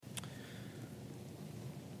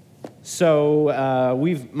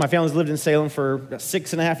My family's lived in Salem for about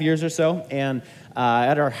 6.5 years or so, and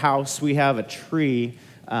at our house we have a tree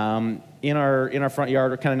in our front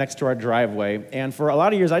yard, or kind of next to our driveway. And for a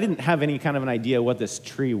lot of years, I didn't have any kind of an idea what this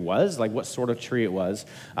tree was, like what sort of tree it was.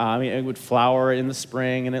 It would flower in the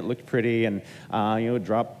spring, and it looked pretty, and it would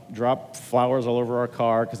drop flowers all over our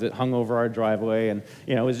car because it hung over our driveway, and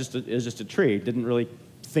it was just a tree. Didn't really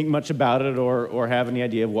think much about it or have any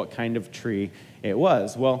idea of what kind of tree it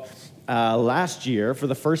was. Well, last year, for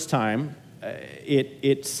the first time,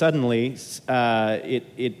 it suddenly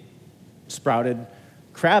sprouted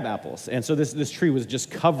crab apples. And so this tree was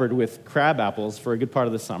just covered with crab apples for a good part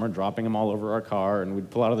of the summer, dropping them all over our car, and we'd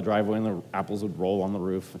pull out of the driveway and the apples would roll on the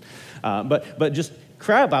roof. But just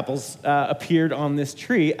crab apples appeared on this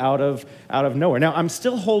tree out of nowhere. Now, I'm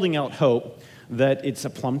still holding out hope that it's a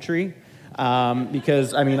plum tree,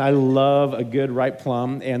 because I love a good ripe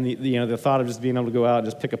plum, and the thought of just being able to go out and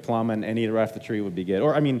just pick a plum and eat it right off the tree would be good.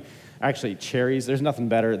 Or actually, cherries. There's nothing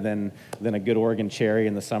better than a good Oregon cherry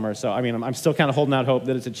in the summer. So I'm still kind of holding out hope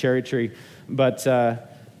that it's a cherry tree, but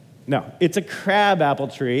no, it's a crab apple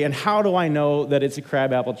tree. And how do I know that it's a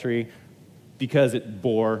crab apple tree? Because it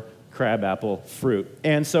bore crab apple fruit.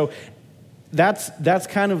 And so that's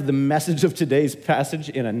kind of the message of today's passage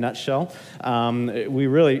in a nutshell. We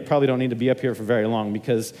really probably don't need to be up here for very long,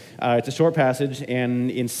 because it's a short passage, and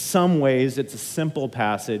in some ways it's a simple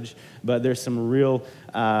passage, but there's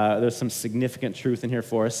some significant truth in here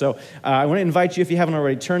for us. So I want to invite you, if you haven't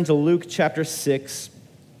already, turn to Luke chapter 6.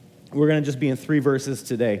 We're going to just be in 3 verses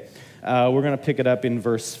today. We're going to pick it up in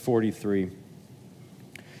verse 43.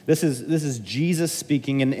 This is Jesus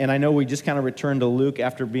speaking, and I know we just kind of returned to Luke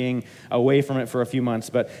after being away from it for a few months,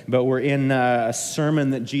 but we're in a sermon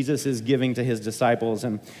that Jesus is giving to his disciples,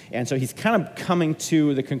 and so he's kind of coming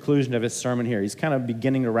to the conclusion of his sermon here. He's kind of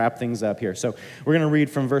beginning to wrap things up here. So we're going to read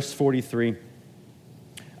from verse 43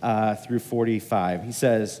 through 45. He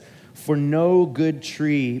says, "For no good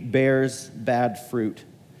tree bears bad fruit,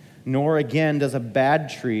 nor again does a bad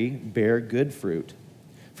tree bear good fruit.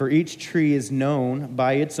 For each tree is known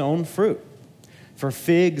by its own fruit. For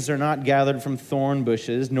figs are not gathered from thorn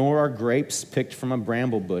bushes, nor are grapes picked from a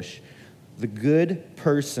bramble bush. The good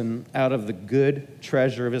person out of the good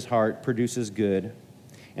treasure of his heart produces good,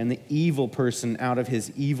 and the evil person out of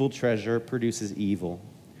his evil treasure produces evil.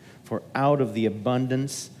 For out of the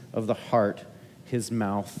abundance of the heart his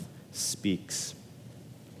mouth speaks."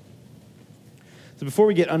 So before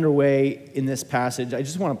we get underway in this passage, I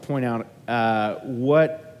just want to point out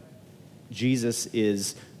what Jesus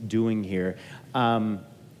is doing here.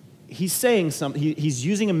 He's saying something. He's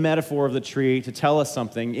using a metaphor of the tree to tell us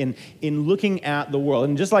something in looking at the world.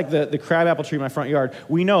 And just like the crabapple tree in my front yard,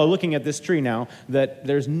 we know, looking at this tree now, that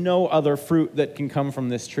there's no other fruit that can come from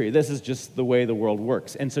this tree. This is just the way the world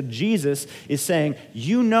works. And so Jesus is saying,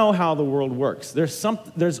 you know how the world works.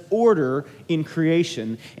 There's order in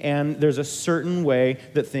creation, and there's a certain way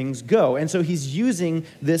that things go. And so he's using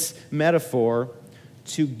this metaphor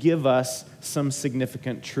to give us some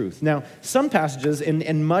significant truth. Now, some passages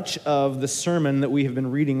in much of the sermon that we have been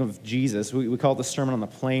reading of Jesus, we call it the Sermon on the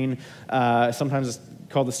Plain, sometimes it's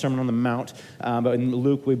called the Sermon on the Mount, but in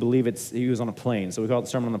Luke we believe he was on a plane, so we call it the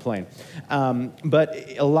Sermon on the Plain. But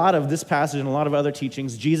a lot of this passage and a lot of other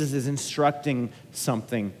teachings, Jesus is instructing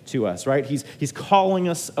something to us, right? He's calling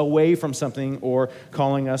us away from something or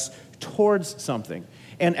calling us towards something.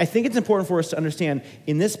 And I think it's important for us to understand,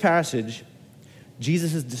 in this passage,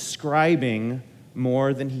 Jesus is describing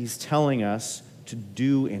more than he's telling us to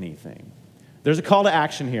do anything. There's a call to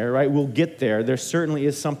action here, right? We'll get there. There certainly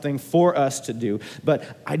is something for us to do. But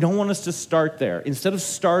I don't want us to start there. Instead of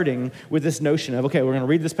starting with this notion of, okay, we're going to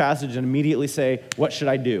read this passage and immediately say, what should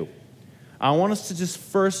I do? I want us to just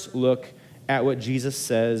first look at what Jesus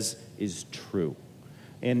says is true.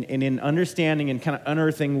 And in understanding and kind of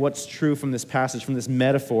unearthing what's true from this passage, from this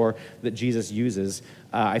metaphor that Jesus uses,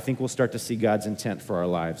 I think we'll start to see God's intent for our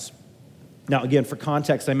lives. Now, again, for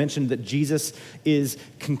context, I mentioned that Jesus is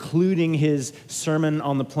concluding his Sermon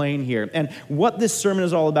on the Plain here. And what this sermon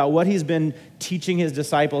is all about, what he's been teaching his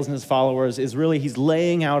disciples and his followers, is really he's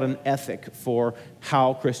laying out an ethic for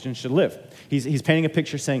how Christians should live. He's painting a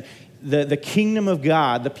picture saying, the kingdom of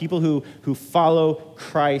God, the people who follow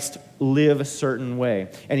Christ live a certain way.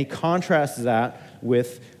 And he contrasts that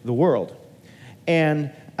with the world.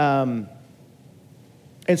 And so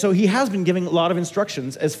he has been giving a lot of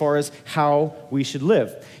instructions as far as how we should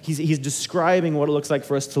live. He's describing what it looks like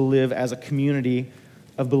for us to live as a community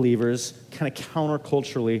of believers, kind of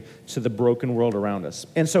counterculturally to the broken world around us.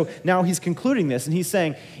 And so now he's concluding this, and he's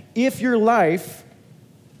saying, if your life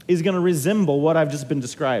is going to resemble what I've just been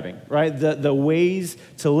describing, right? The ways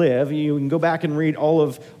to live. You can go back and read all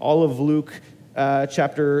of Luke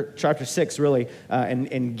chapter 6, really,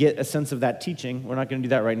 and get a sense of that teaching. We're not going to do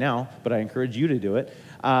that right now, but I encourage you to do it.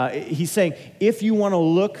 He's saying, if you want to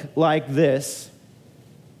look like this,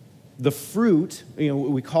 the fruit,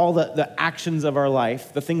 we call the actions of our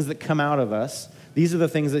life, the things that come out of us, these are the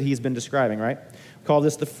things that he's been describing, right? We call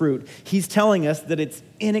this the fruit. He's telling us that it's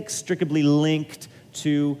inextricably linked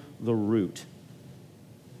to the root.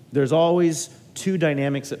 There's always two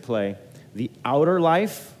dynamics at play: the outer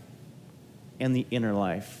life and the inner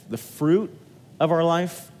life, the fruit of our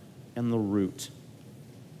life and the root.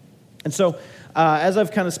 And so, as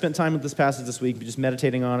I've kind of spent time with this passage this week, just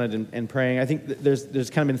meditating on it and praying, I think there's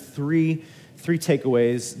kind of been three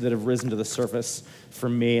takeaways that have risen to the surface for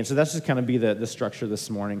me. And so that's just kind of be the structure this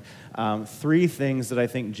morning. Three things that I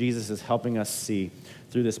think Jesus is helping us see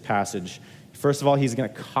through this passage. First of all, he's going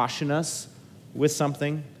to caution us with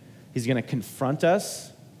something. He's going to confront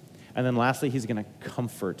us. And then lastly, he's going to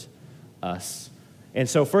comfort us. And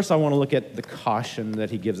so first I want to look at the caution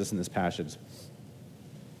that he gives us in this passage.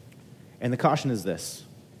 And the caution is this: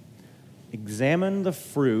 examine the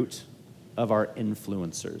fruit of our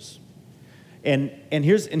influencers. And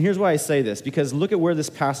here's why I say this, because look at where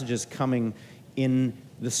this passage is coming in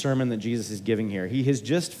the sermon that Jesus is giving here. He has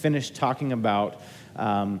just finished talking about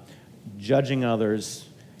judging others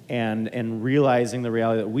and realizing the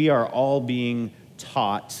reality that we are all being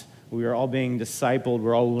taught, we are all being discipled,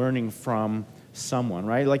 we're all learning from someone,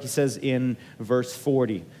 right? Like he says in verse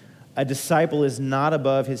 40, a disciple is not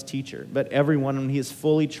above his teacher, but everyone, when he is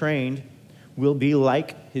fully trained, will be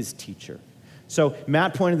like his teacher. So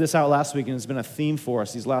Matt pointed this out last week, and it's been a theme for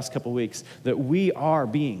us these last couple weeks, that we are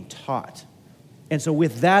being taught. And so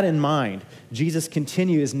with that in mind, Jesus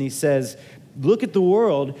continues and he says, look at the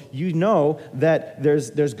world, you know that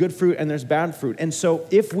there's good fruit and there's bad fruit. And so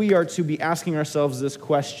if we are to be asking ourselves this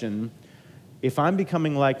question, if I'm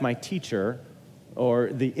becoming like my teacher or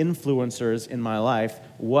the influencers in my life,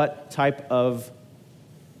 what type of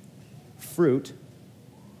fruit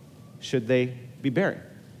should they be bearing?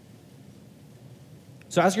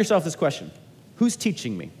 So ask yourself this question: who's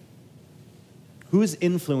teaching me? Who's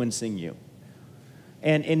influencing you?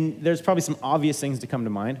 And there's probably some obvious things to come to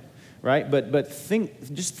mind, right? But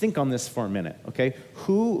think on this for a minute, okay?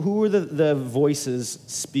 Who are the voices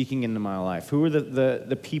speaking into my life? Who are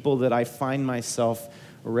the people that I find myself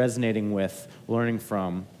resonating with, learning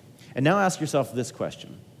from? And now ask yourself this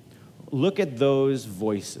question. Look at those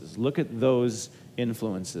voices. Look at those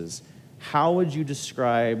influences. How would you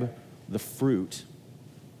describe the fruit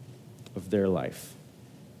of their life?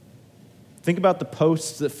 Think about the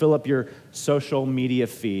posts that fill up your social media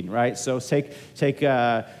feed, right? So take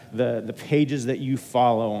the pages that you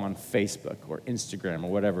follow on Facebook or Instagram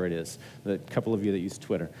or whatever it is, the couple of you that use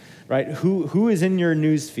Twitter, right? Who is in your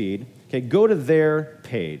news feed? Okay, go to their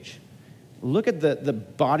page. Look at the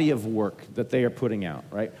body of work that they are putting out,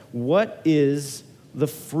 right? What is the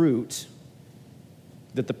fruit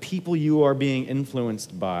that the people you are being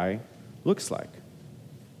influenced by looks like?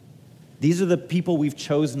 These are the people we've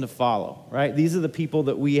chosen to follow, right? These are the people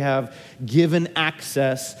that we have given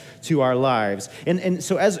access to our lives. And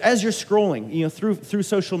so as you're scrolling, through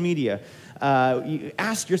social media, you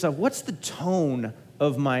ask yourself, what's the tone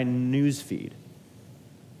of my news feed?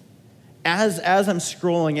 As I'm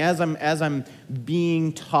scrolling, as I'm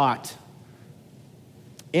being taught,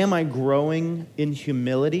 am I growing in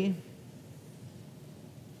humility?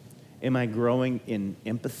 Am I growing in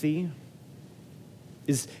empathy?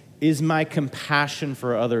 Is my compassion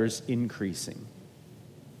for others increasing?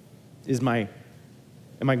 Am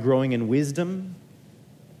I growing in wisdom?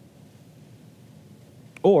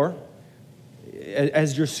 Or,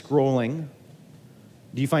 as you're scrolling,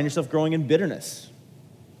 do you find yourself growing in bitterness?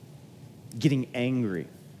 Getting angry?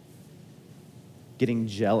 Getting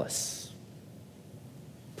jealous?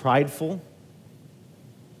 Prideful?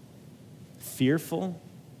 Fearful?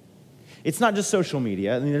 It's not just social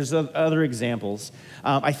media. I mean, there's other examples.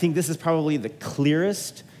 I think this is probably the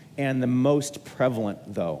clearest and the most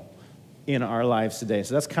prevalent, though, in our lives today.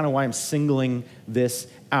 So that's kind of why I'm singling this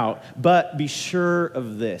out. But be sure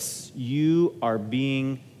of this. You are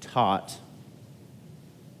being taught.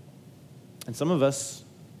 And some of us,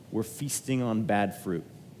 we're feasting on bad fruit.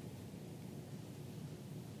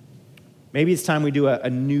 Maybe it's time we do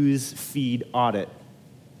a news feed audit.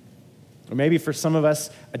 Or maybe for some of us,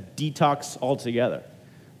 a detox altogether.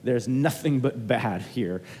 There's nothing but bad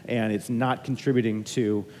here, and it's not contributing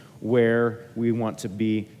to where we want to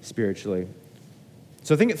be spiritually.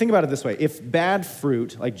 So think about it this way. If bad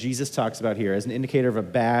fruit, like Jesus talks about here, as an indicator of a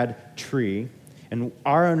bad tree, And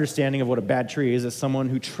our understanding of what a bad tree is someone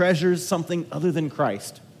who treasures something other than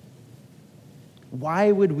Christ.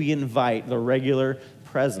 Why would we invite the regular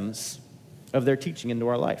presence of their teaching into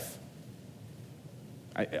our life?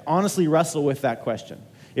 I honestly wrestle with that question.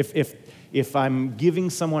 If I'm giving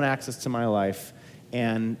someone access to my life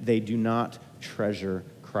and they do not treasure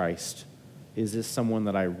Christ, is this someone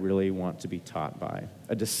that I really want to be taught by?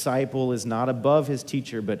 A disciple is not above his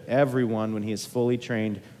teacher, but everyone, when he is fully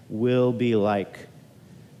trained, will be like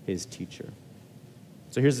his teacher.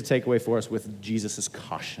 So here's the takeaway for us with Jesus'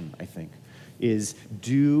 caution, I think, is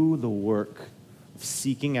do the work of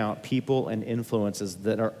seeking out people and influences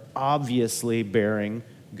that are obviously bearing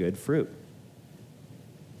good fruit.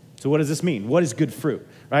 So what does this mean? What is good fruit?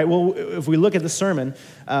 Right? Well, if we look at the Sermon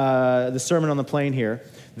on the Plain here,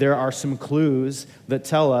 there are some clues that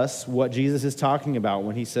tell us what Jesus is talking about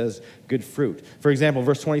when he says good fruit. For example,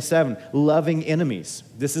 verse 27, loving enemies.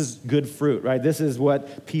 This is good fruit, right? This is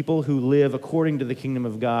what people who live according to the kingdom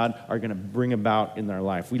of God are going to bring about in their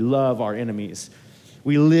life. We love our enemies.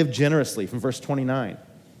 We live generously, from verse 29.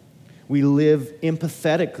 We live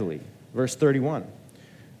empathetically, verse 31.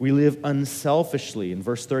 We live unselfishly, in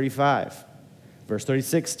verse 35. Verse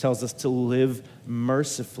 36 tells us to live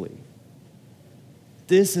mercifully.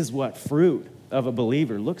 This is what fruit of a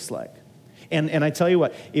believer looks like. And I tell you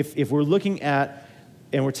what, if we're looking at,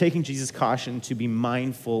 and we're taking Jesus' caution to be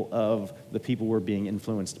mindful of the people we're being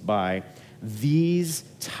influenced by, these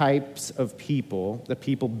types of people, the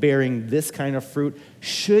people bearing this kind of fruit,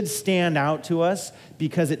 should stand out to us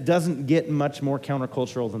because it doesn't get much more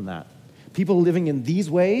countercultural than that. People living in these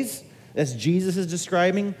ways, as Jesus is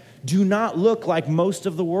describing, do not look like most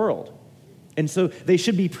of the world. And so they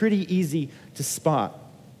should be pretty easy to spot.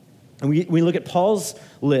 And we look at Paul's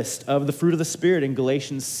list of the fruit of the Spirit in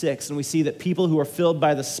Galatians 6, and we see that people who are filled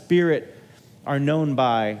by the Spirit are known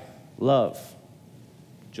by love,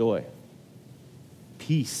 joy,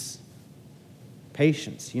 peace,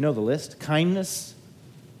 patience. You know the list. Kindness,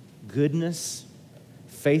 goodness,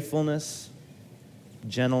 faithfulness,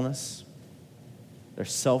 gentleness. They're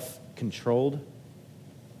self-controlled.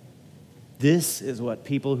 This is what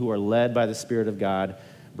people who are led by the Spirit of God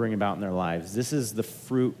bring about in their lives. This is the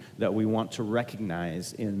fruit that we want to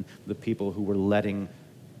recognize in the people who we're letting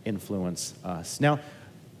influence us. Now,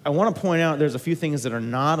 I want to point out there's a few things that are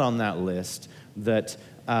not on that list that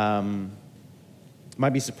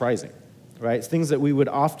might be surprising, right? It's things that we would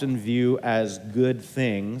often view as good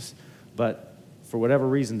things, but for whatever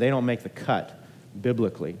reason, they don't make the cut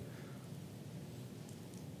biblically.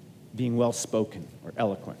 Being well-spoken or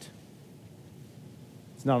eloquent.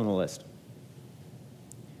 It's not on the list.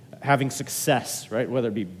 Having success, right? Whether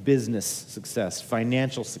it be business success,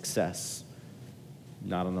 financial success,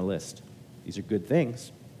 not on the list. These are good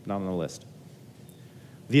things, not on the list.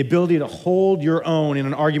 The ability to hold your own in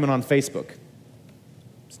an argument on Facebook,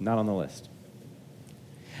 it's not on the list.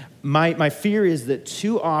 My fear is that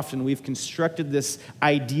too often we've constructed this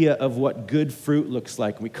idea of what good fruit looks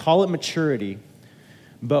like. We call it maturity,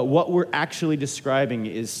 but what we're actually describing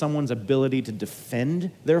is someone's ability to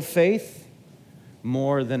defend their faith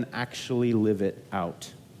more than actually live it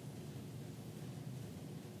out.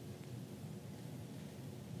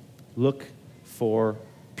 Look for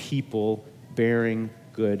people bearing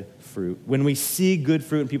good fruit. When we see good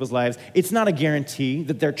fruit in people's lives, it's not a guarantee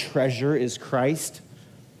that their treasure is Christ.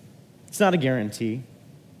 It's not a guarantee.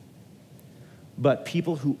 But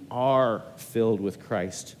people who are filled with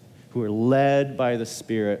Christ, who are led by the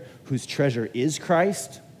Spirit, whose treasure is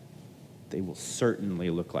Christ, they will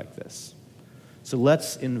certainly look like this. So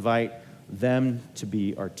let's invite them to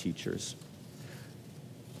be our teachers.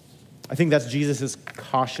 I think that's Jesus'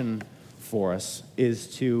 caution for us,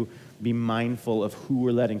 is to be mindful of who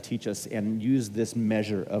we're letting teach us and use this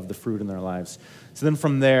measure of the fruit in their lives. So then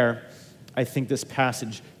from there, I think this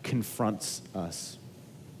passage confronts us,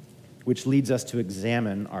 which leads us to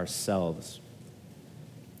examine ourselves.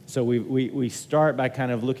 So we start by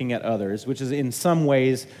kind of looking at others, which is in some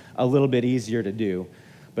ways a little bit easier to do,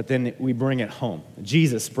 but then we bring it home.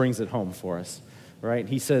 Jesus brings it home for us, right?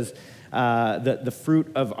 He says that the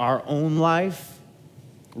fruit of our own life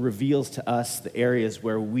reveals to us the areas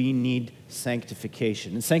where we need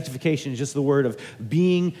sanctification. And sanctification is just the word of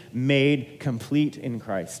being made complete in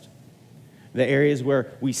Christ. The areas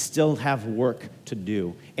where we still have work to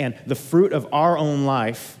do. And the fruit of our own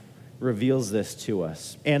life reveals this to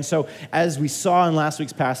us. And so, as we saw in last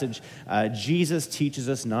week's passage, Jesus teaches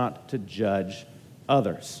us not to judge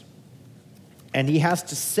others. And he has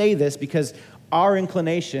to say this because our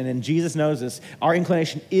inclination, and Jesus knows this, our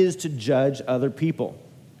inclination is to judge other people.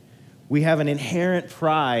 We have an inherent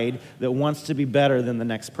pride that wants to be better than the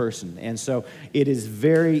next person. And so it is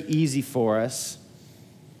very easy for us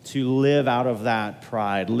to live out of that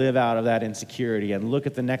pride, live out of that insecurity, and look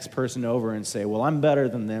at the next person over and say, well, I'm better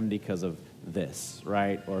than them because of this,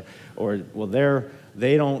 right? Or well,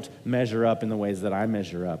 they don't measure up in the ways that I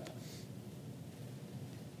measure up.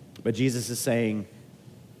 But Jesus is saying,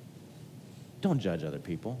 don't judge other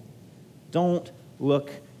people. Don't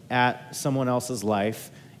look at someone else's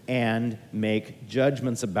life and make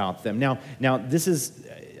judgments about them. Now, this is,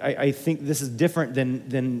 I think this is different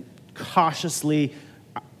than cautiously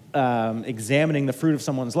examining the fruit of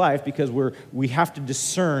someone's life, because we have to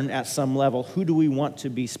discern at some level, who do we want to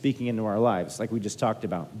be speaking into our lives, like we just talked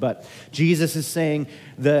about. But Jesus is saying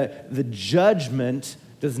the judgment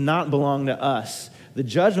does not belong to us. The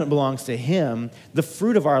judgment belongs to him. The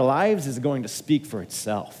fruit of our lives is going to speak for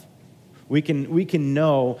itself. We can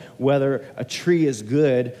know whether a tree is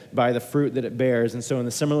good by the fruit that it bears. And so in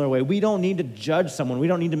a similar way, we don't need to judge someone. We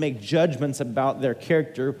don't need to make judgments about their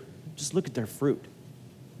character. Just look at their fruit.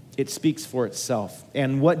 It speaks for itself.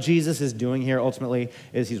 And what Jesus is doing here ultimately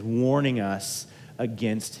is he's warning us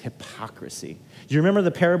against hypocrisy. Do you remember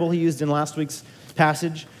the parable he used in last week's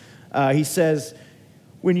passage? He says,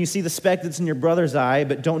 when you see the speck that's in your brother's eye,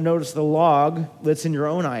 but don't notice the log that's in your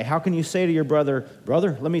own eye, how can you say to your brother,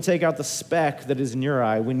 brother, let me take out the speck that is in your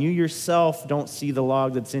eye, when you yourself don't see the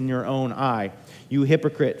log that's in your own eye? You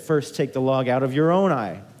hypocrite, first take the log out of your own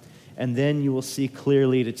eye, and then you will see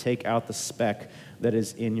clearly to take out the speck that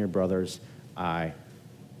is in your brother's eye.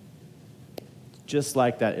 Just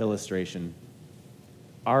like that illustration,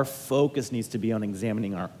 our focus needs to be on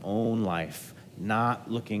examining our own life,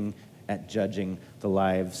 not looking at judging the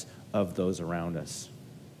lives of those around us.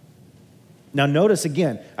 Now notice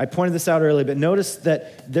again, I pointed this out earlier, but notice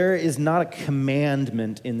that there is not a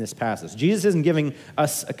commandment in this passage. Jesus isn't giving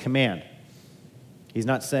us a command. He's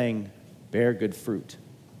not saying, bear good fruit.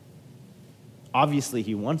 Obviously,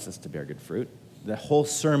 he wants us to bear good fruit. The whole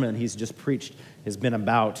sermon he's just preached has been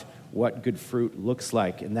about what good fruit looks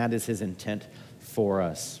like, and that is his intent for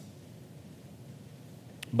us.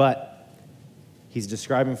 But he's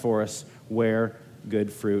describing for us where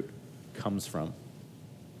good fruit comes from.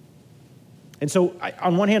 And so,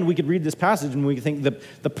 on one hand, we could read this passage and we could think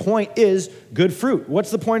the point is good fruit.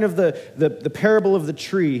 What's the point of the parable of the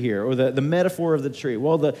tree here, or the metaphor of the tree?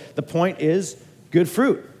 Well, the point is good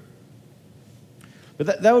fruit.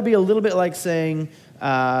 But that would be a little bit like saying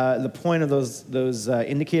the point of those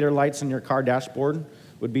indicator lights on your car dashboard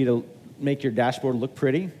would be to make your dashboard look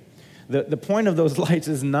pretty. The point of those lights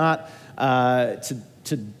is not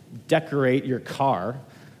to decorate your car,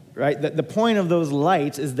 right? The point of those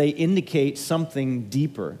lights is they indicate something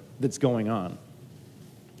deeper that's going on.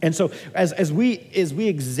 And so as we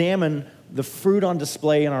examine the fruit on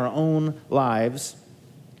display in our own lives,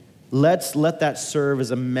 let's let that serve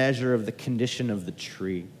as a measure of the condition of the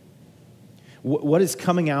tree. What is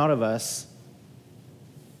coming out of us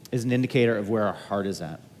is an indicator of where our heart is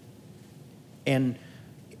at. And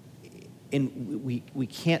we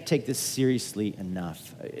can't take this seriously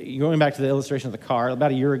enough. Going back to the illustration of the car,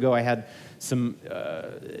 about a year ago I had some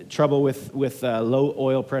trouble with low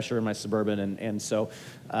oil pressure in my Suburban, and so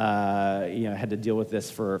I had to deal with this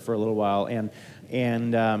for a little while,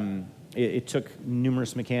 and it took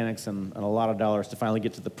numerous mechanics and a lot of dollars to finally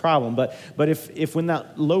get to the problem. But if when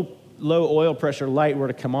that low oil pressure light were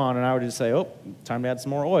to come on and I were to say, oh, time to add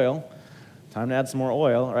some more oil,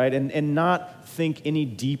 right? And not think any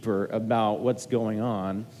deeper about what's going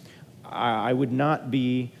on, I would not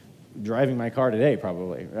be driving my car today,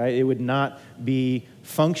 probably, right? It would not be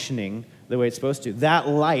functioning the way it's supposed to. That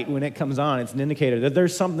light, when it comes on, it's an indicator that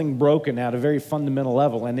there's something broken at a very fundamental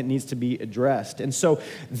level and it needs to be addressed. And so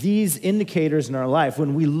these indicators in our life,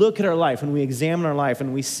 when we look at our life, when we examine our life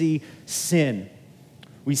and we see sin,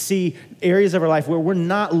 we see areas of our life where we're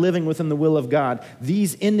not living within the will of God,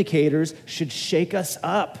 these indicators should shake us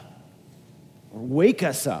up or wake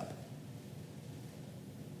us up.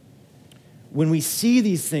 When we see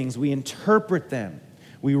these things, we interpret them,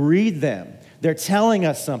 we read them. They're telling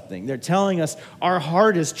us something. They're telling us our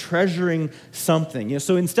heart is treasuring something.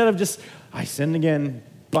 So instead of just, I sinned again,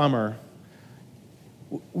 bummer,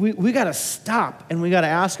 we got to stop and we got to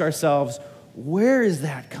ask ourselves, where is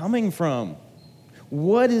that coming from?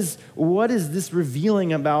 What is this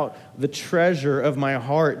revealing about the treasure of my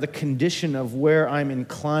heart, the condition of where I'm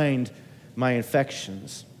inclined, my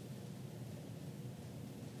affections?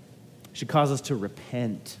 It should cause us to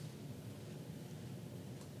repent.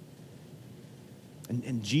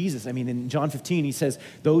 And Jesus, in John 15, he says,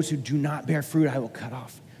 those who do not bear fruit, I will cut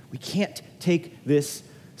off. We can't take this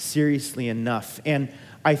seriously enough. And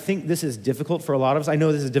I think this is difficult for a lot of us. I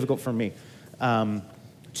know this is difficult for me,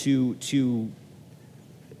 to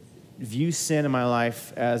view sin in my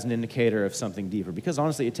life as an indicator of something deeper, because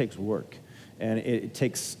honestly, it takes work, and it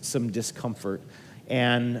takes some discomfort.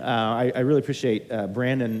 And I really appreciate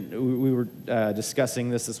Brandon. We were discussing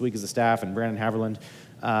this week as a staff, and Brandon Haverland,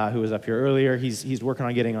 who was up here earlier, he's working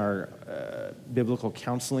on getting our biblical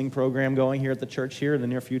counseling program going here at the church here in the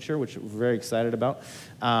near future, which we're very excited about.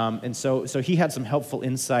 And so he had some helpful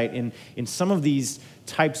insight in some of these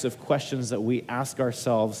types of questions that we ask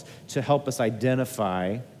ourselves to help us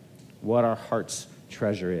identify what our heart's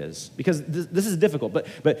treasure is. Because this is difficult,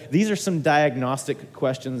 but these are some diagnostic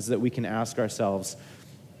questions that we can ask ourselves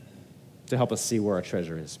to help us see where our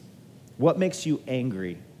treasure is. What makes you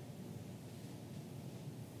angry?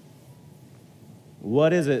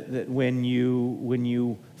 What is it that when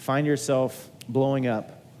you find yourself blowing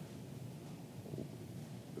up,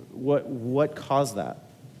 what caused that?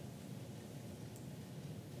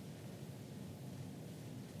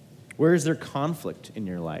 Where is there conflict in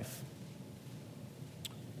your life?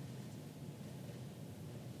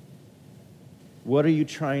 What are you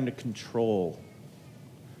trying to control?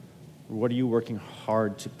 What are you working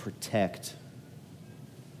hard to protect?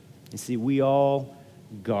 You see, we all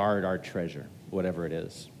guard our treasure, whatever it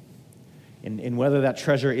is. And whether that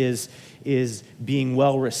treasure is being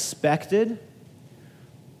well respected.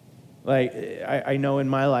 Like, I know in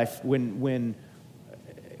my life, when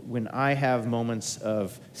I have moments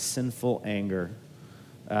of sinful anger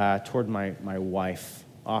toward my wife,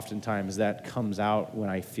 oftentimes that comes out when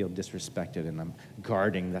I feel disrespected and I'm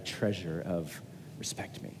guarding that treasure of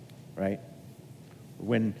respect me, right?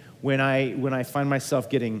 When I find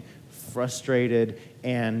myself getting frustrated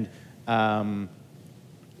and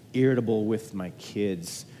irritable with my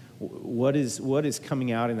kids, what is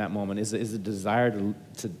coming out in that moment? Is a desire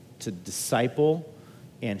to disciple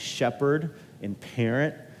and shepherd and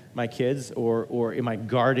parent my kids, or am I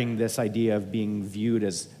guarding this idea of being viewed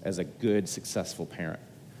as a good, successful parent?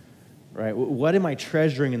 Right? What am I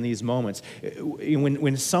treasuring in these moments?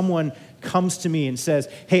 When someone comes to me and says,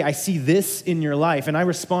 hey, I see this in your life, and I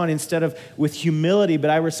respond instead of with humility, but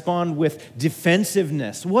I respond with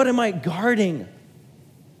defensiveness. What am I guarding?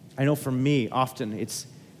 I know for me, often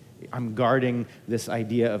I'm guarding this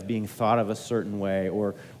idea of being thought of a certain way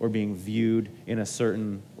or being viewed in a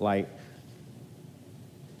certain light.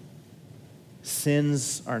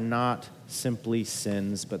 Sins are not simply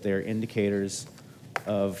sins, but they are indicators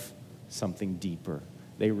of something deeper.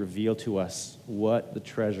 They reveal to us what the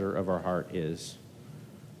treasure of our heart is.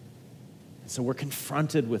 So we're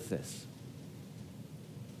confronted with this.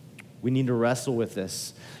 We need to wrestle with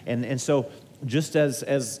this. And so just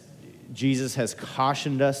as Jesus has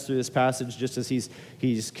cautioned us through this passage, just as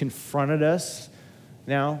he's confronted us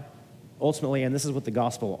now, ultimately, and this is what the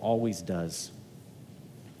gospel always does,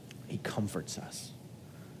 he comforts us,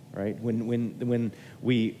 right? When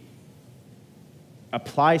we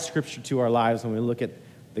apply Scripture to our lives, when we look at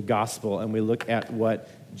the gospel and we look at what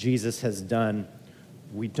Jesus has done,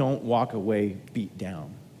 we don't walk away beat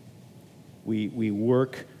down. We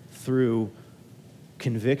work through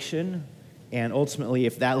conviction, and ultimately,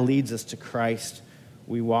 if that leads us to Christ,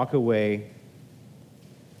 we walk away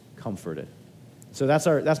comforted. So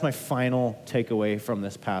that's my final takeaway from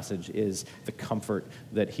this passage, is the comfort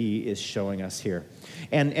that he is showing us here.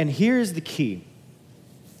 And here's the key.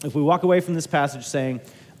 If we walk away from this passage saying,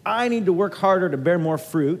 I need to work harder to bear more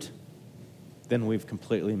fruit, then we've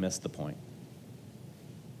completely missed the point.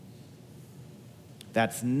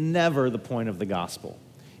 That's never the point of the gospel.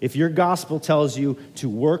 If your gospel tells you to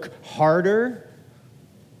work harder,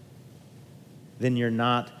 then you're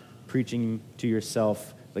not preaching to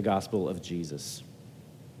yourself the gospel of Jesus.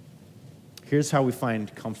 Here's how we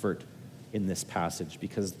find comfort in this passage,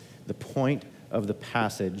 because the point of the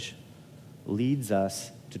passage leads us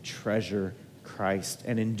to treasure Christ.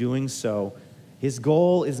 And in doing so, his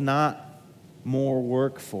goal is not more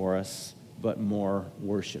work for us, but more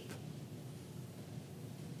worship.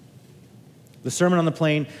 The Sermon on the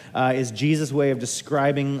Plain is Jesus' way of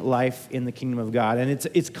describing life in the kingdom of God. And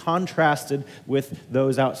it's contrasted with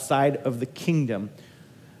those outside of the kingdom.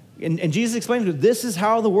 And Jesus explains, this is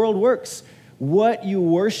how the world works. What you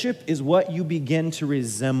worship is what you begin to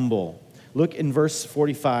resemble. Look in verse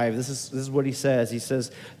 45. This is what he says. He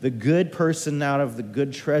says, the good person out of the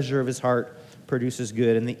good treasure of his heart produces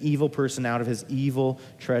good, and the evil person out of his evil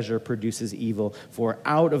treasure produces evil. For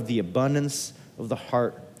out of the abundance of the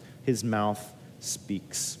heart, his mouth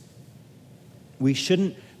speaks. We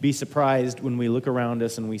shouldn't be surprised when we look around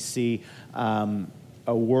us and we see a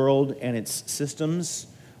world and its systems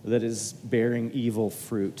that is bearing evil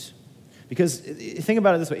fruit. Because think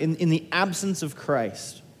about it this way. In the absence of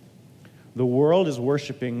Christ, the world is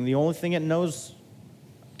worshiping the only thing it knows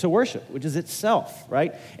to worship, which is itself,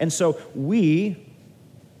 right? And so we,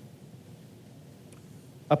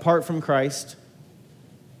 apart from Christ,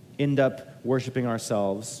 end up worshiping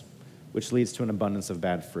ourselves, which leads to an abundance of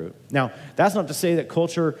bad fruit. Now, that's not to say that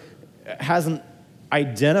culture hasn't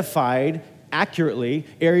identified accurately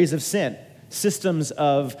areas of sin, systems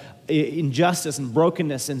of injustice and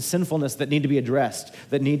brokenness and sinfulness that need to be addressed,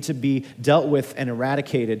 that need to be dealt with and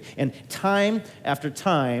eradicated. And time after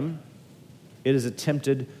time, it is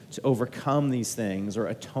attempted to overcome these things or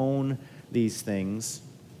atone these things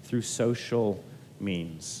through social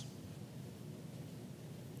means.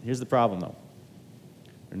 Here's the problem, though.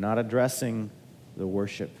 They're not addressing the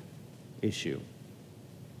worship issue.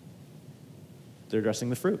 They're addressing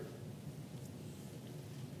the fruit.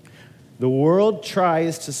 The world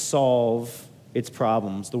tries to solve its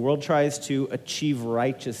problems. The world tries to achieve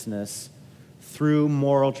righteousness through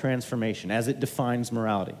moral transformation, as it defines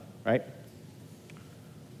morality, right?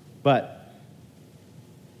 But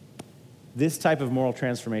this type of moral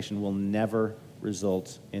transformation will never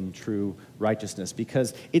result in true righteousness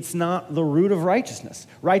because it's not the root of righteousness.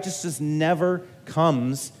 Righteousness never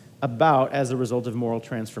comes about as a result of moral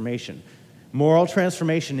transformation. Moral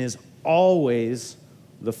transformation is always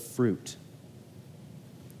the fruit.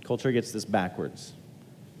 Culture gets this backwards.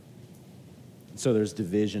 So there's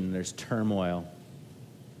division, there's turmoil,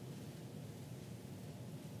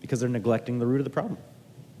 because they're neglecting the root of the problem.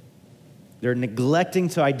 They're neglecting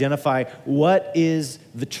to identify what is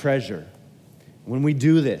the treasure. When we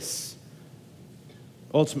do this,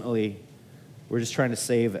 ultimately, we're just trying to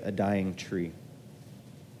save a dying tree.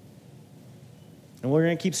 And we're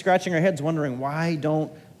going to keep scratching our heads wondering, why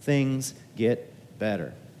don't things get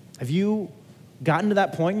better? Have you gotten to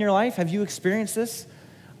that point in your life? Have you experienced this?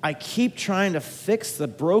 I keep trying to fix the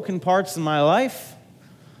broken parts in my life,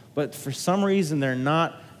 but for some reason they're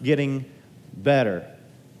not getting better.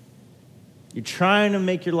 You're trying to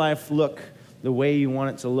make your life look the way you want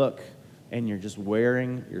it to look, and you're just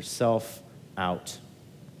wearing yourself out.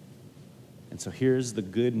 And so here's the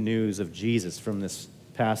good news of Jesus from this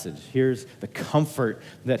passage. Here's the comfort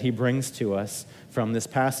that he brings to us from this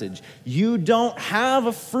passage. You don't have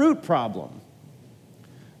a fruit problem.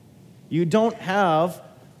 You don't have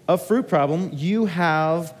a fruit problem. You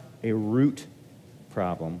have a root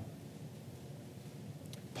problem.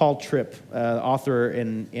 Paul Tripp, author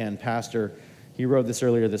and pastor, he wrote this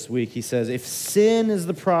earlier this week. He says, if sin is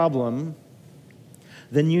the problem,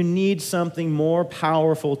 then you need something more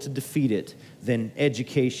powerful to defeat it than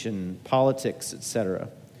education, politics, etc.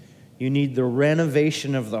 You need the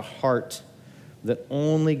renovation of the heart that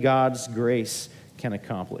only God's grace can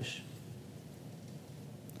accomplish.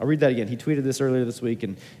 I'll read that again. He tweeted this earlier this week,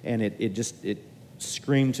 and it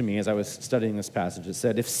screamed to me as I was studying this passage. It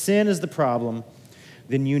said, if sin is the problem,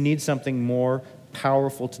 then you need something more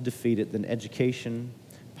powerful to defeat it than education,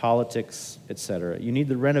 politics, etc. You need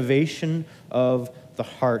the renovation of the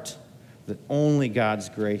heart that only God's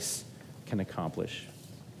grace can accomplish.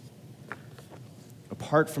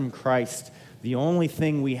 Apart from Christ, the only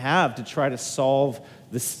thing we have to try to solve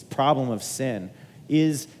this problem of sin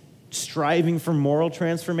is striving for moral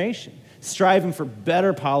transformation, striving for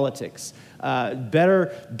better politics,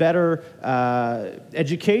 better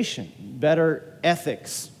education, better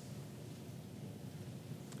ethics.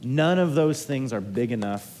 None of those things are big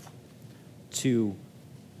enough to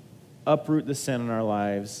uproot the sin in our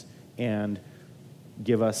lives and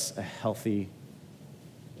give us a healthy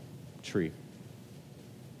tree.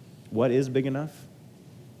 What is big enough?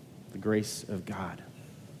 The grace of God.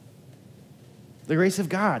 The grace of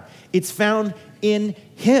God. It's found in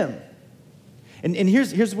Him. And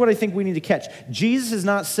here's what I think we need to catch. Jesus is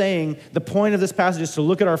not saying the point of this passage is to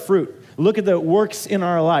look at our fruit, look at the works in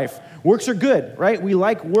our life. Works are good, right? We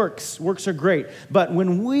like works. Works are great. But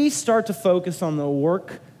when we start to focus on the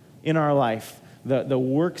work in our life, the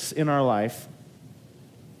works in our life,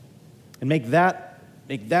 and make that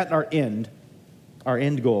our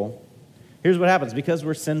end goal, here's what happens. Because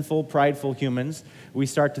we're sinful, prideful humans, we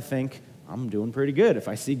start to think, I'm doing pretty good if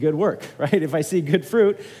I see good work, right? If I see good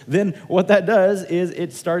fruit, then what that does is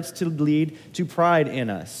it starts to lead to pride in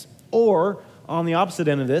us. Or on the opposite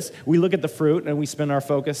end of this, we look at the fruit and we spend our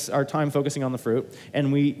time focusing on the fruit,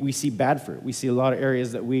 and we see bad fruit. We see a lot of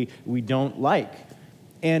areas that we don't like.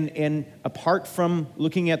 And apart from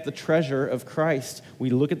looking at the treasure of Christ, we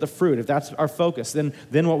look at the fruit. If that's our focus, then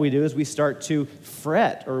what we do is we start to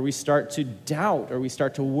fret, or we start to doubt, or we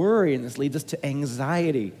start to worry, and this leads us to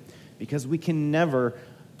anxiety, because we can never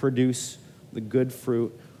produce the good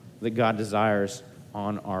fruit that God desires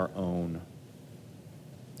on our own.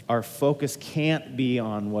 Our focus can't be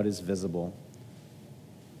on what is visible.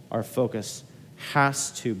 Our focus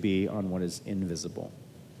has to be on what is invisible.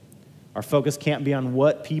 Our focus can't be on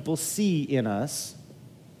what people see in us.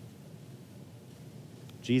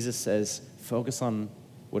 Jesus says, focus on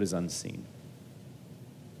what is unseen.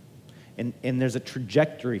 And there's a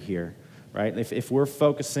trajectory here, right? If we're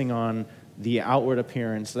focusing on the outward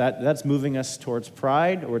appearance, that's moving us towards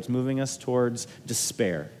pride, or it's moving us towards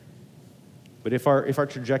despair. But if our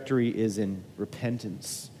trajectory is in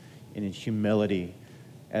repentance and in humility,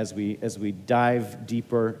 as we dive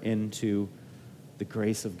deeper into the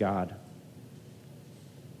grace of God,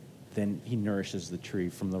 then he nourishes the tree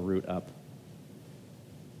from the root up.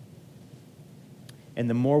 And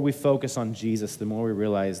the more we focus on Jesus, the more we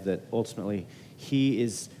realize that ultimately he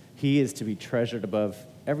is to be treasured above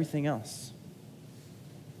everything else.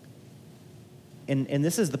 And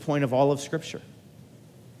this is the point of all of Scripture.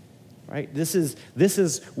 Right? This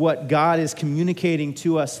is what God is communicating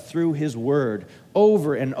to us through his word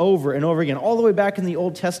over and over and over again, all the way back in the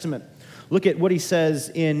Old Testament. Look at what he says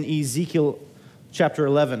in Ezekiel chapter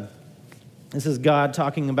 11. This is God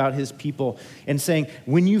talking about his people and saying,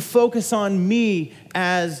 when you focus on me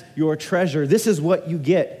as your treasure, this is what you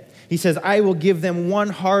get. He says, I will give them one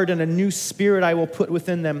heart and a new spirit I will put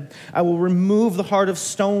within them. I will remove the heart of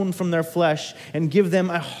stone from their flesh and give them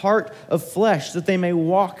a heart of flesh that they may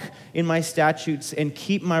walk in my statutes and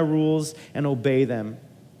keep my rules and obey them.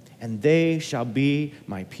 And they shall be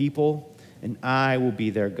my people, and I will be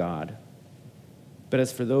their God. But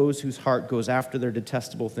as for those whose heart goes after their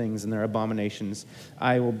detestable things and their abominations,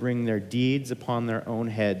 I will bring their deeds upon their own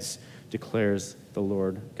heads, declares the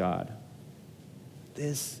Lord God.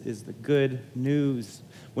 This is the good news.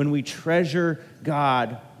 When we treasure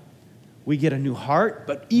God, we get a new heart,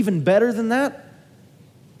 but even better than that,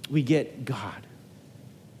 we get God.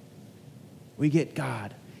 We get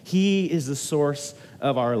God. He is the source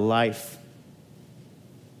of our life.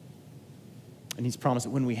 And he's promised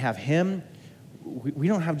that when we have him, we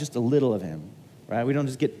don't have just a little of him, right? We don't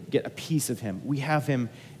just get a piece of him. We have him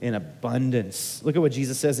in abundance. Look at what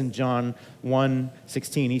Jesus says in John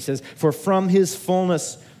 1:16. He says, for from his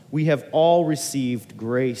fullness we have all received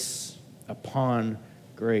grace upon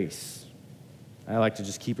grace. I like to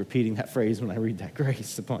just keep repeating that phrase when I read that,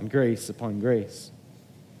 grace upon grace upon grace.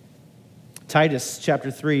 Titus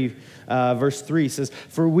chapter 3, verse 3 says,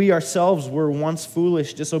 for we ourselves were once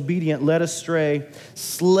foolish, disobedient, led astray,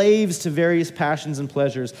 slaves to various passions and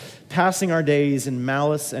pleasures, passing our days in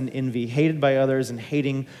malice and envy, hated by others and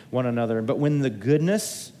hating one another. But when the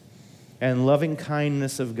goodness and loving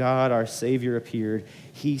kindness of God our Savior appeared,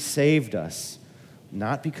 he saved us,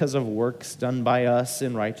 not because of works done by us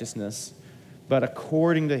in righteousness, but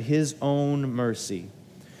according to his own mercy,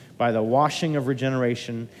 by the washing of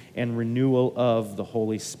regeneration and renewal of the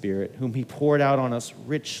Holy Spirit, whom he poured out on us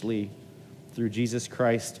richly through Jesus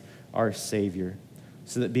Christ our Savior,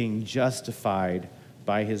 so that being justified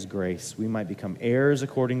by his grace, we might become heirs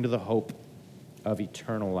according to the hope of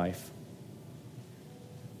eternal life.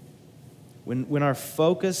 When our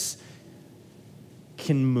focus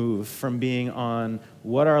can move from being on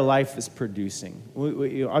what our life is producing,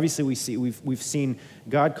 obviously we've seen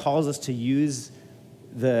God calls us to use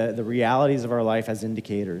the realities of our life as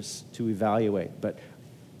indicators to evaluate, but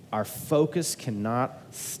our focus cannot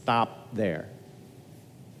stop there.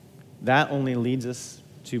 That only leads us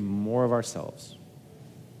to more of ourselves.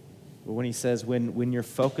 But when he says, when your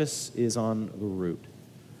focus is on the root,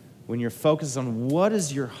 when your focus is on what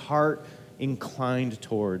is your heart inclined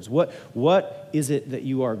towards, what is it that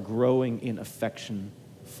you are growing in affection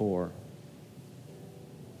for?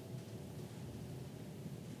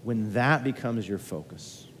 When that becomes your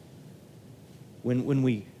focus, when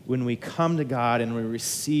we come to God and we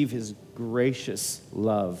receive his gracious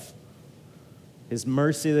love, his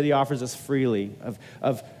mercy that he offers us freely,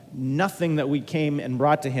 of nothing that we came and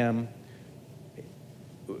brought to him,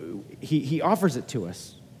 he offers it to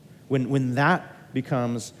us. When that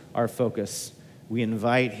becomes our focus, we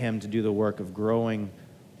invite him to do the work of growing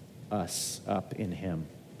us up in him,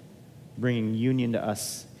 bringing union to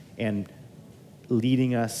us and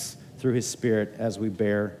leading us through his Spirit as we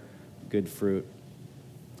bear good fruit.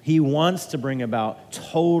 He wants to bring about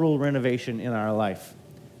total renovation in our life.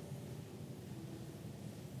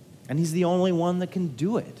 And he's the only one that can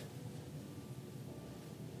do it.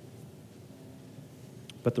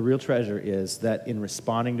 But the real treasure is that in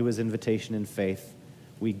responding to his invitation in faith,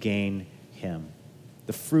 we gain him.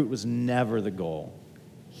 The fruit was never the goal.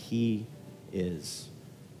 He is.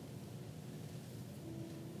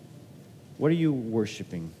 What are you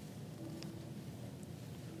worshiping?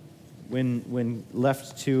 when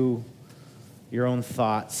left to your own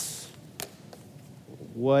thoughts,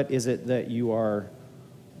 what is it that you are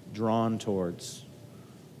drawn towards?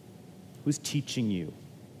 Who's teaching you?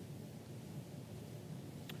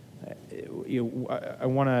 I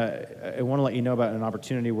want to let you know about an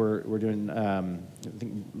opportunity we're doing. I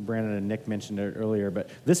think Brandon and Nick mentioned it earlier, but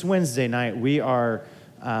this Wednesday night we're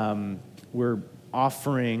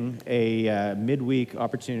offering a midweek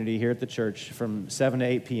opportunity here at the church from 7 to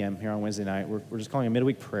 8 p.m. here on Wednesday night. We're just calling it a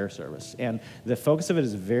midweek prayer service, and the focus of it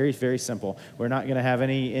is very, very simple. We're not going to have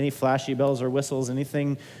any flashy bells or whistles,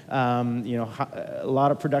 anything, a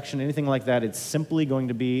lot of production, anything like that. It's simply going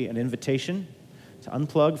to be an invitation to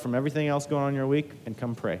unplug from everything else going on in your week and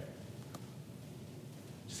come pray.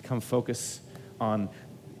 Just come focus on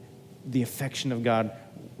the affection of God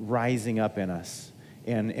rising up in us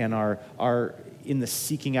and our in the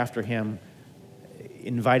seeking after Him,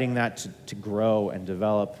 inviting that to grow and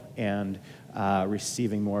develop and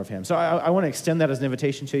receiving more of Him. So I want to extend that as an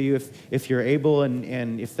invitation to you if you're able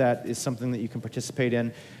and if that is something that you can participate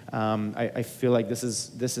in. I feel like this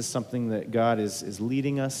is something that God is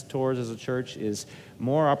leading us towards as a church, is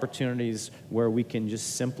more opportunities where we can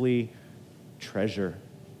just simply treasure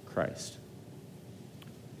Christ.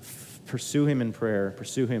 Pursue Him in prayer,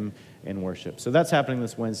 pursue Him in worship. So that's happening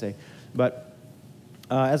this Wednesday. But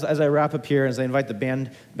as I wrap up here, as I invite the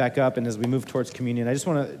band back up, and as we move towards communion, I just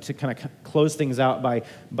want to kind of close things out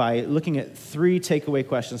by looking at 3 takeaway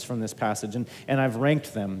questions from this passage, and I've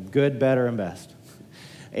ranked them: good, better, and best.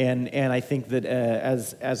 And I think that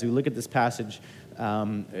as we look at this passage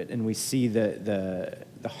and we see the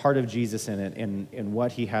heart of Jesus in it and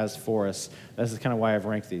what He has for us, this is kind of why I've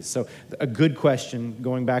ranked these. So a good question,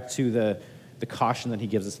 going back to the caution that He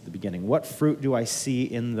gives us at the beginning: what fruit do I see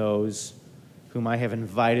in those whom I have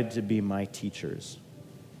invited to be my teachers?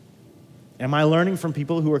 Am I learning from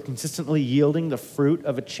people who are consistently yielding the fruit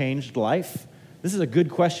of a changed life? This is a good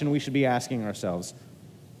question we should be asking ourselves.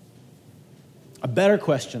 A better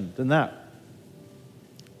question than that,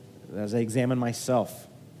 as I examine myself: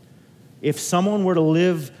 if someone were to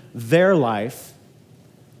live their life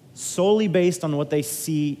solely based on what they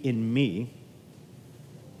see in me,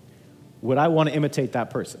 would I want to imitate that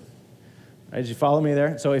person? Right, did you follow me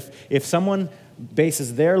there? So if someone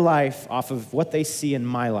bases their life off of what they see in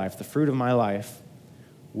my life, the fruit of my life,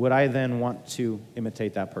 would I then want to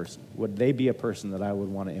imitate that person? Would they be a person that I would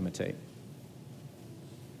want to imitate?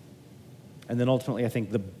 And then ultimately, I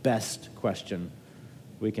think the best question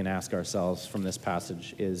we can ask ourselves from this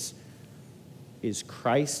passage is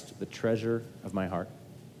Christ the treasure of my heart?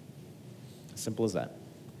 As simple as that.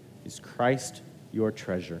 Is Christ your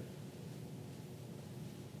treasure?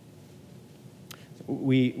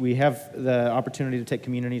 We have the opportunity to take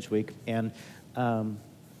communion each week, and so I'm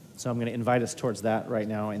going to invite us towards that right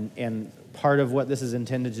now. And part of what this is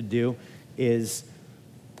intended to do is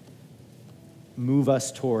move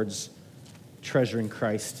us towards treasuring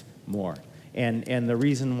Christ more. And the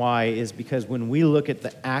reason why is because when we look at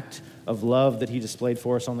the act of love that He displayed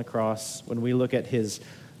for us on the cross, when we look at His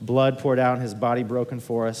blood poured out and His body broken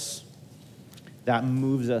for us, that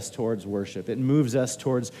moves us towards worship. It moves us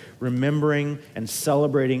towards remembering and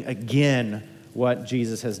celebrating again what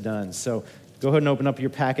Jesus has done. So go ahead and open up your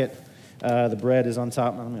packet. The bread is on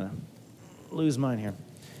top. I'm going to lose mine here.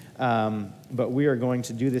 But we are going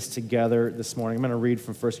to do this together this morning. I'm going to read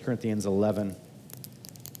from 1 Corinthians 11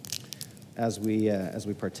 as we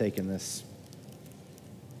partake in this.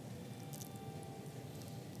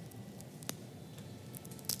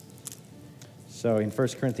 So in 1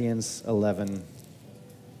 Corinthians 11,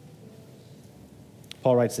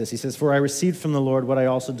 Paul writes this. He says, "For I received from the Lord what I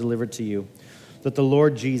also delivered to you, that the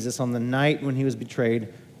Lord Jesus, on the night when He was betrayed,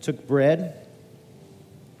 took bread,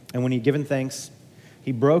 and when He had given thanks,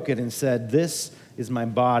 He broke it and said, 'This is my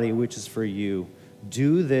body, which is for you.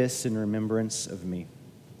 Do this in remembrance of me.'"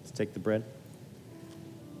 Let's take the bread.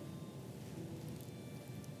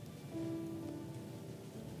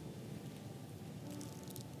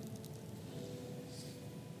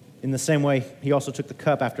 In the same way, He also took the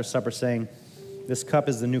cup after supper, saying, "This cup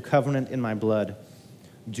is the new covenant in my blood.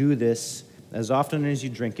 Do this as often as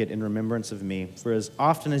you drink it in remembrance of me. For as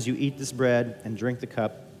often as you eat this bread and drink the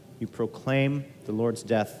cup, you proclaim the Lord's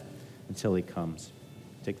death until He comes."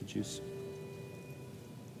 Take the juice.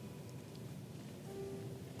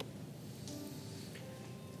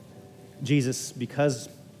 Jesus, because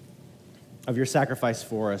of your sacrifice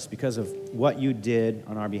for us, because of what you did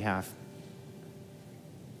on our behalf,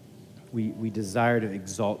 we desire to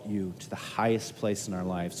exalt you to the highest place in our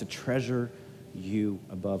lives, to treasure you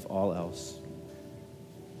above all else.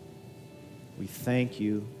 We thank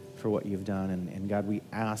you for what you've done, and God, we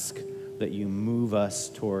ask that you move us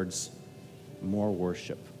towards more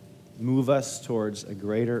worship. Move us towards a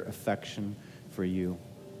greater affection for you.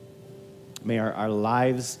 May our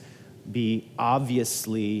lives be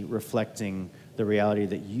obviously reflecting the reality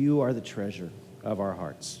that you are the treasure of our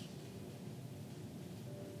hearts.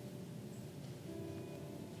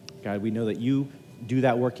 God, we know that you do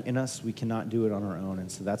that work in us. We cannot do it on our own.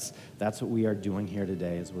 And so that's what we are doing here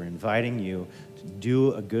today, is we're inviting you to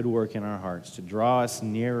do a good work in our hearts, to draw us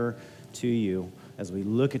nearer to you as we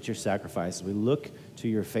look at your sacrifice, as we look to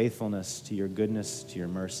your faithfulness, to your goodness, to your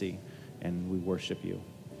mercy, and we worship you.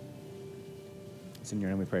 It's in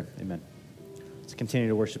your name we pray. Amen. Let's continue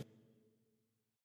to worship.